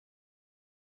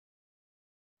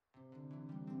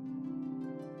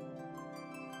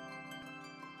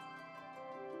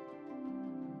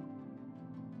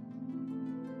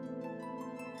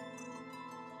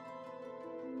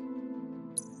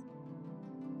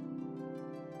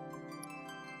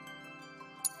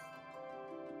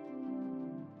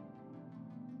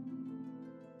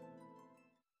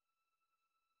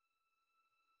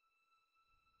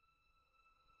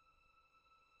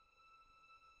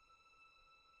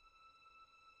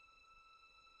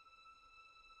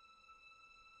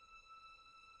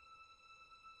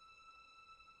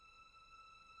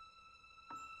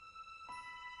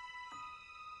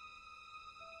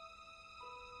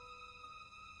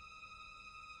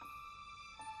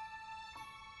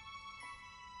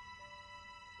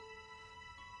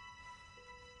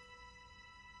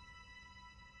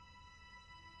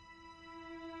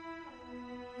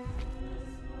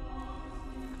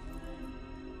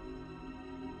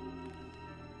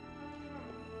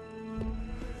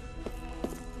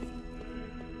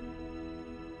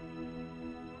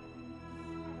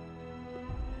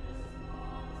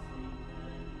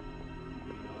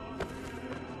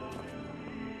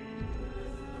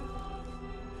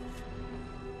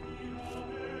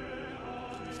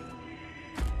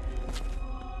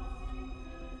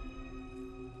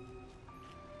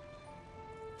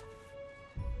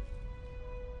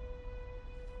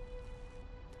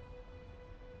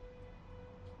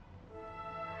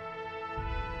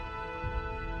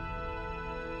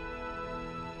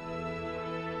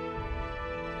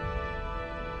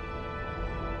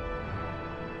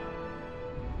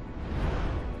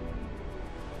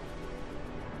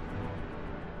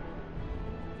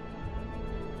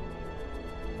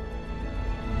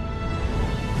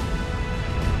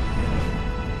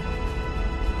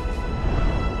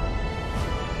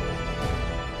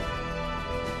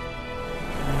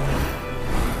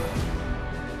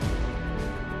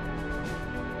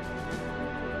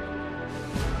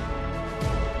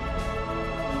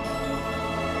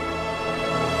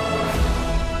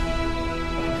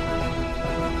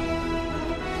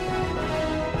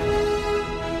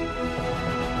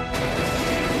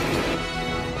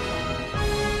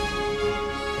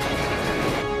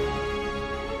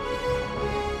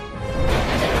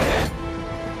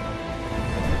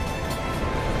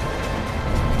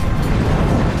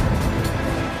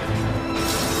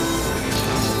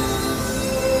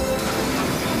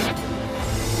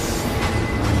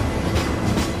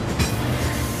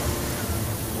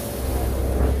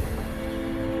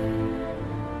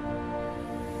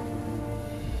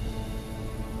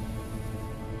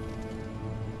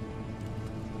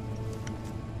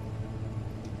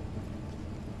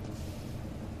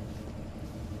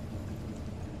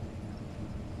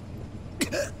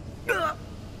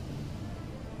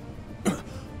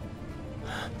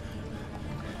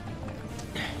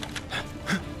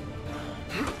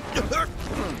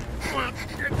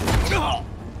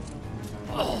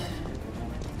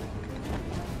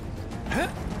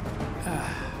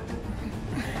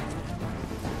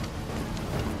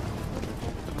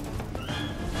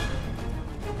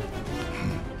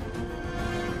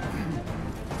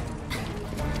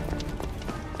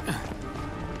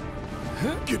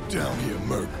Get down here,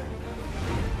 Merc.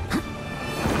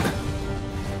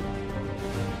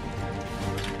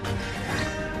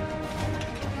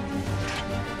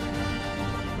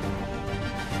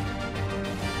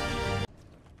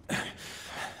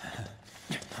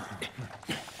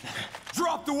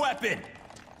 Drop the weapon!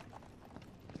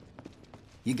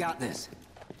 You got this.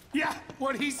 Yeah,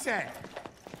 what he said.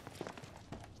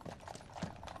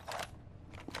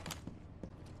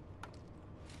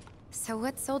 So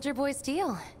what's Soldier Boy's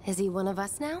deal? Is he one of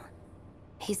us now?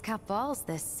 He's got balls,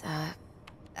 this,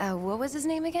 what was his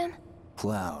name again?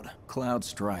 Cloud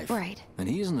Strife. Right. And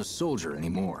he isn't a soldier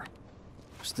anymore.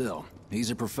 Still, he's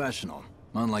a professional,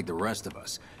 unlike the rest of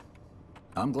us.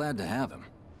 I'm glad to have him.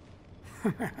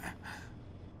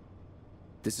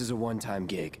 This is a one-time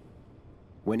gig.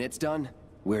 When it's done,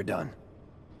 we're done.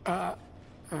 I'd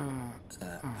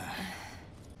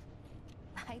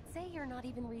say you're not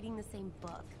even reading the same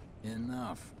book.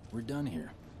 Enough. We're done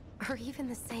here. Or even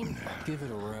the same... Give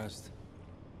it a rest.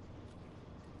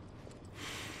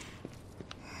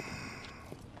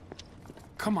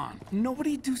 Come on,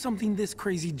 nobody do something this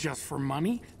crazy just for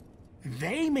money.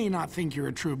 They may not think you're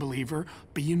a true believer,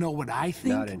 but you know what I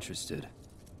think? Not interested.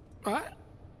 What?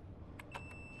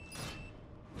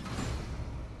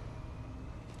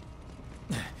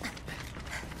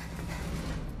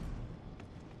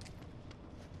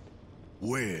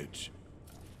 Wedge.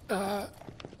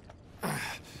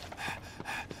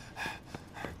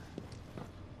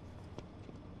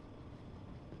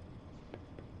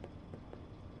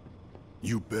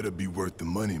 You better be worth the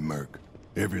money, Merc.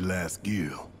 Every last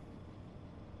gil.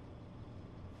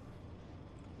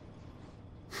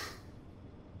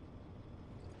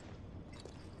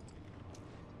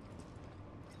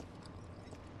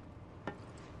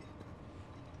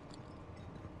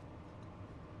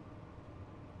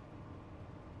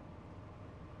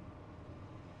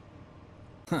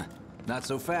 Huh. Not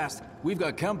so fast. We've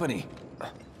got company.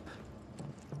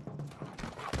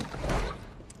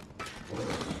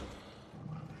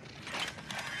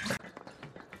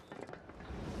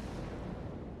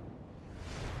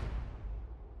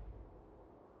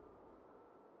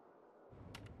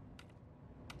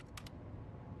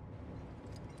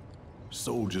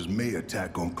 Soldiers may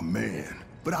attack on command,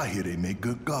 but I hear they make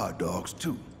good guard dogs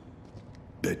too.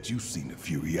 Bet you've seen a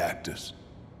few reactors.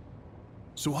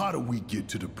 So how do we get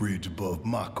to the bridge above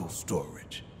Mako's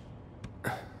storage?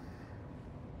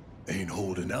 Ain't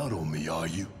holding out on me, are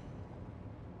you?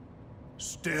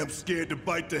 Stamp scared to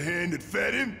bite the hand that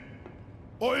fed him?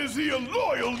 Or is he a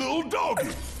loyal little doggy?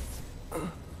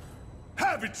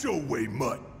 Have it your way,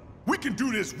 Mutt. We can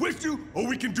do this with you, or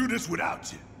we can do this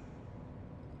without you.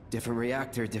 Different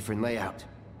reactor, different layout.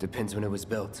 Depends when it was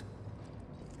built.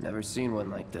 Never seen one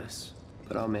like this,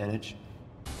 but I'll manage.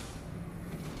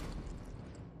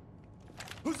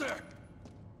 Who's there?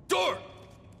 Door!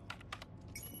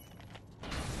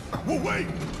 Well, wait!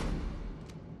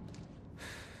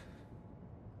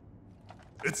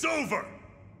 It's over!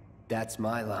 That's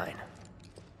my line.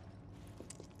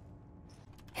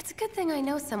 It's a good thing I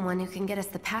know someone who can get us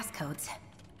the passcodes.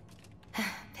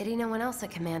 Pity no one else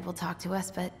at command will talk to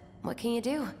us, but what can you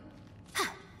do?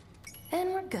 And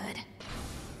we're good.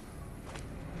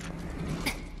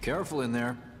 Careful in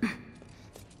there.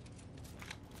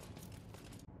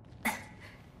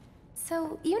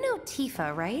 So, you know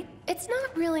Tifa, right? It's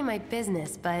not really my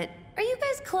business, but are you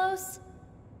guys close?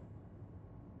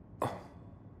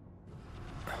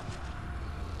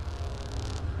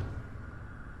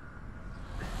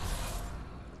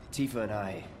 Tifa and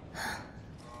I...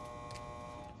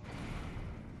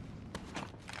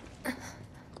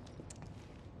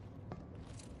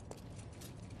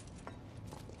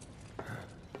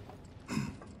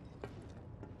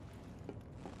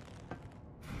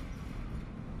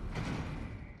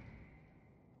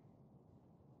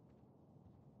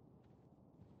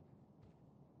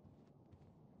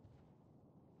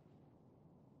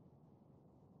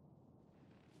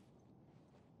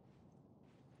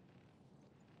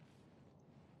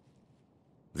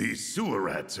 These sewer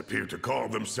rats appear to call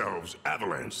themselves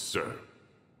AVALANCHE, sir.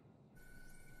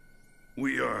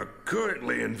 We are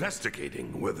currently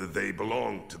investigating whether they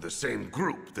belong to the same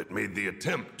group that made the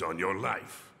attempt on your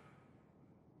life.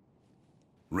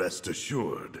 Rest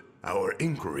assured, our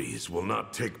inquiries will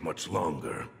not take much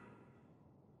longer.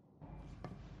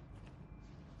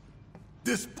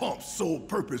 This pump's sole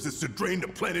purpose is to drain the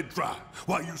planet dry.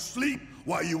 While you sleep,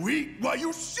 while you eat, while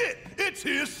you shit, it's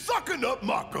here sucking up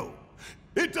Mako.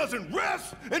 It doesn't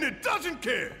rest, and it doesn't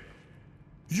care.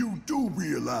 You do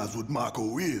realize what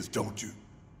Mako is, don't you?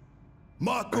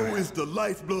 Mako is the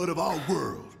lifeblood of our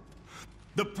world.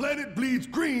 The planet bleeds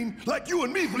green like you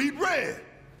and me bleed red.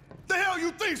 The hell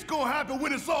you think's gonna happen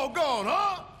when it's all gone,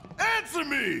 huh? Answer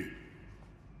me!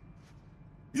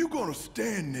 You gonna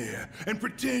stand there and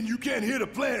pretend you can't hear the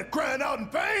planet crying out in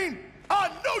pain? I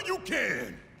know you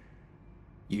can!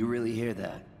 You really hear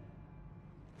that?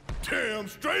 Damn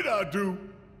straight I do!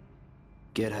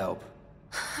 Get help.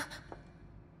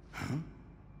 Huh?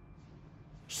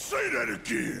 Say that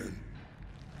again!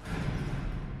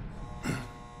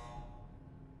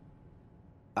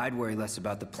 I'd worry less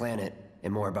about the planet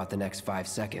and more about the next 5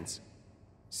 seconds.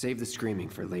 Save the screaming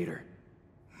for later.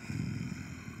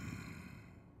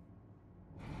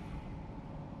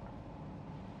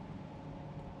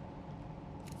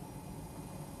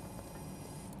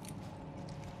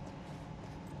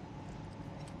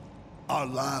 Our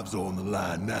lives are on the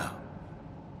line now.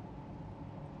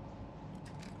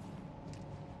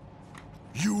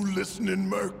 You listening,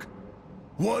 Merc?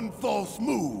 One false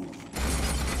move.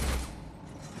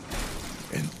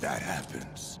 And that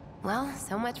happens. Well,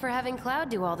 so much for having Cloud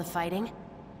do all the fighting.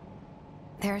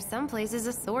 There are some places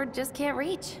a sword just can't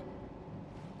reach.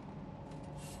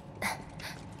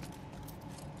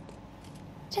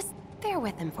 Just bear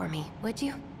with him for me, would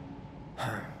you?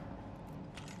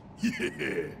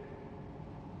 Yeah.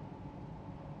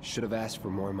 Should have asked for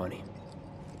more money.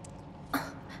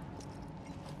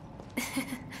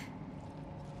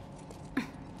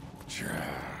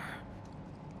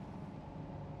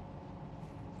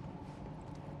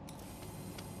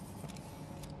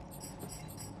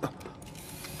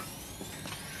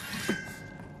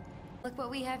 Look what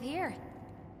we have here.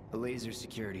 A laser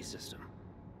security system.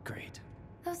 Great.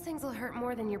 Those things will hurt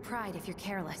more than your pride if you're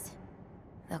careless.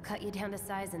 They'll cut you down to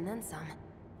size and then some.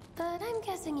 But I'm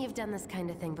guessing you've done this kind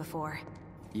of thing before.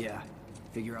 Yeah.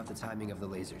 Figure out the timing of the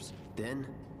lasers. Then,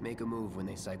 make a move when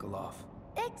they cycle off.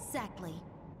 Exactly.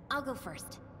 I'll go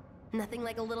first. Nothing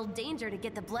like a little danger to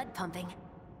get the blood pumping.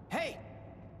 Hey!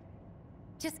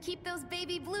 Just keep those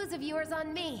baby blues of yours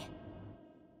on me.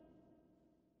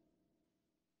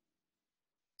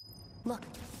 Look.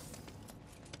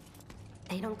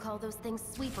 They don't call those things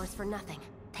sweepers for nothing.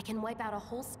 They can wipe out a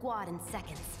whole squad in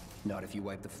seconds. Not if you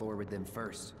wipe the floor with them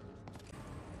first.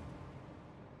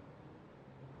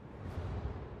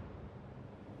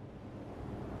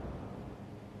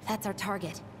 That's our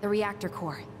target, the reactor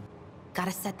core.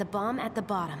 Gotta set the bomb at the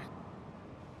bottom.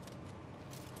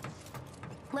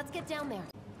 Let's get down there.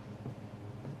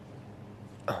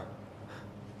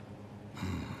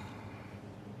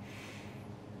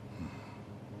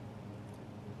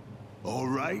 All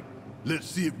right, let's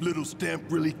see if little Stamp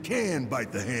really can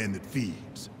bite the hand that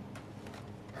feeds.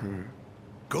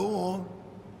 Go on,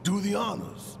 do the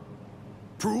honors.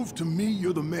 Prove to me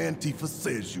you're the man Tifa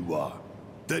says you are.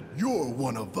 That you're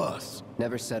one of us.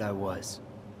 Never said I was.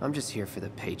 I'm just here for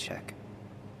the paycheck.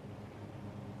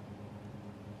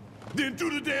 Then do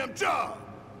the damn job!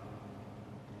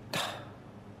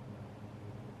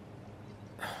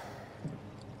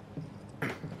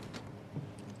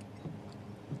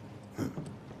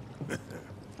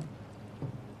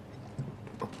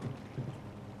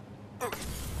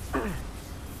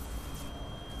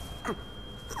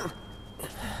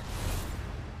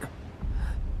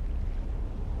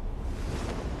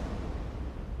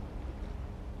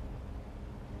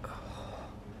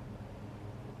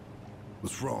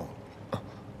 What's wrong?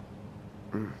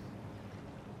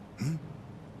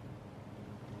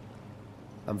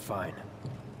 I'm fine.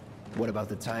 What about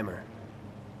the timer?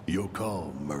 Your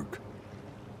call, Merc.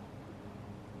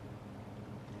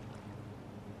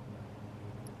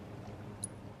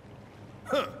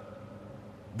 Huh.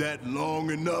 That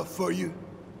long enough for you?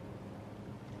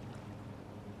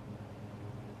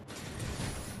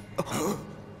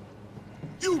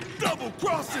 You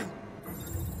double-crossing!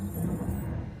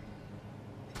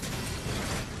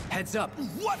 Heads up!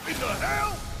 What in the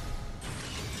hell?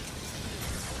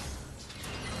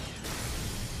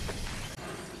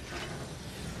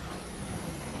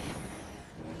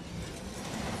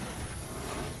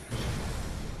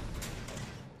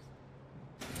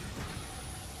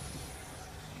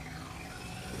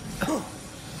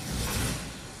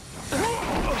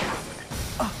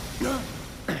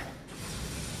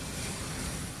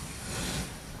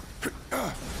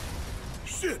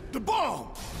 Shit, the bomb!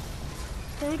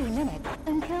 30 minutes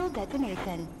until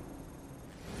detonation.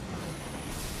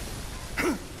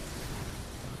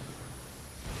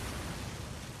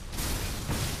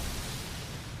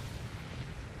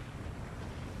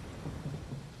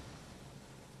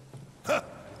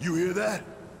 You hear that?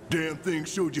 Damn thing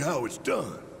showed you how it's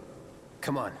done.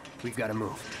 Come on, we've got to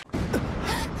move.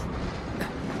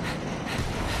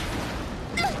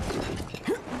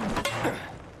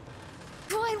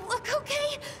 Do I look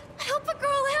okay? Help a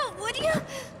girl out, would you?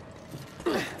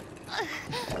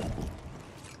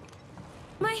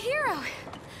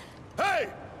 Hey!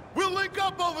 We'll link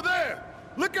up over there!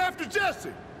 Look after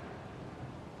Jesse!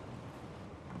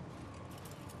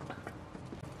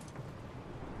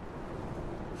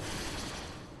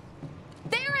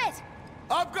 There it!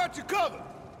 I've got you covered!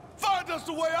 Find us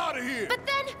a way out of here! But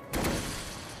then...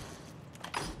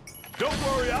 Don't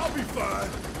worry, I'll be fine.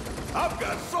 I've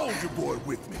got Soldier Boy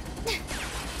with me.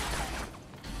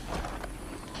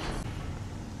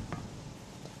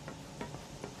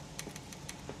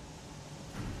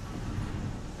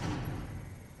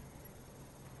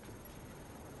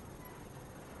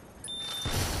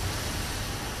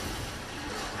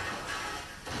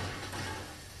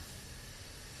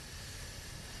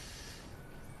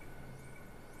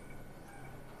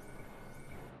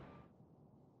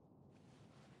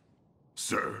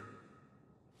 Sir.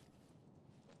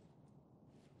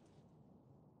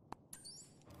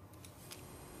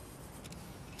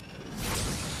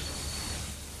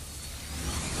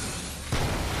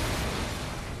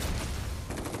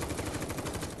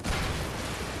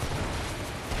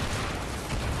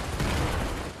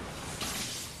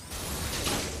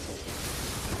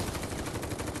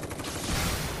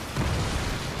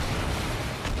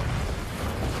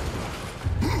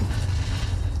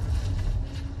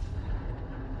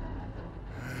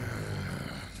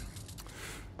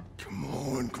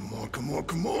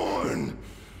 Come on!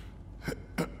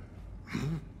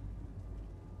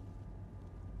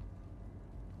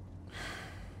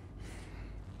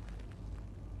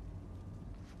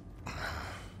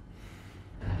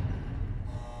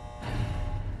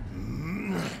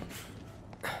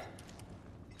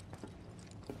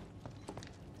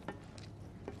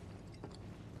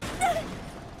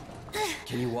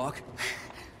 Can you walk?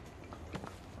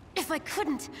 If I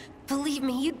couldn't, believe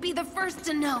me, you'd be the first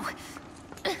to know.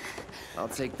 I'll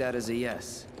take that as a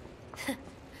yes.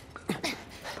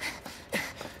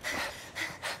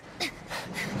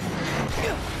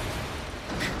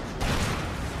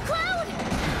 Cloud!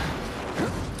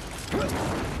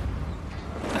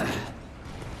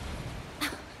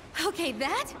 Okay,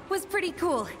 that was pretty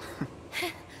cool.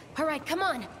 All right, come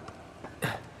on.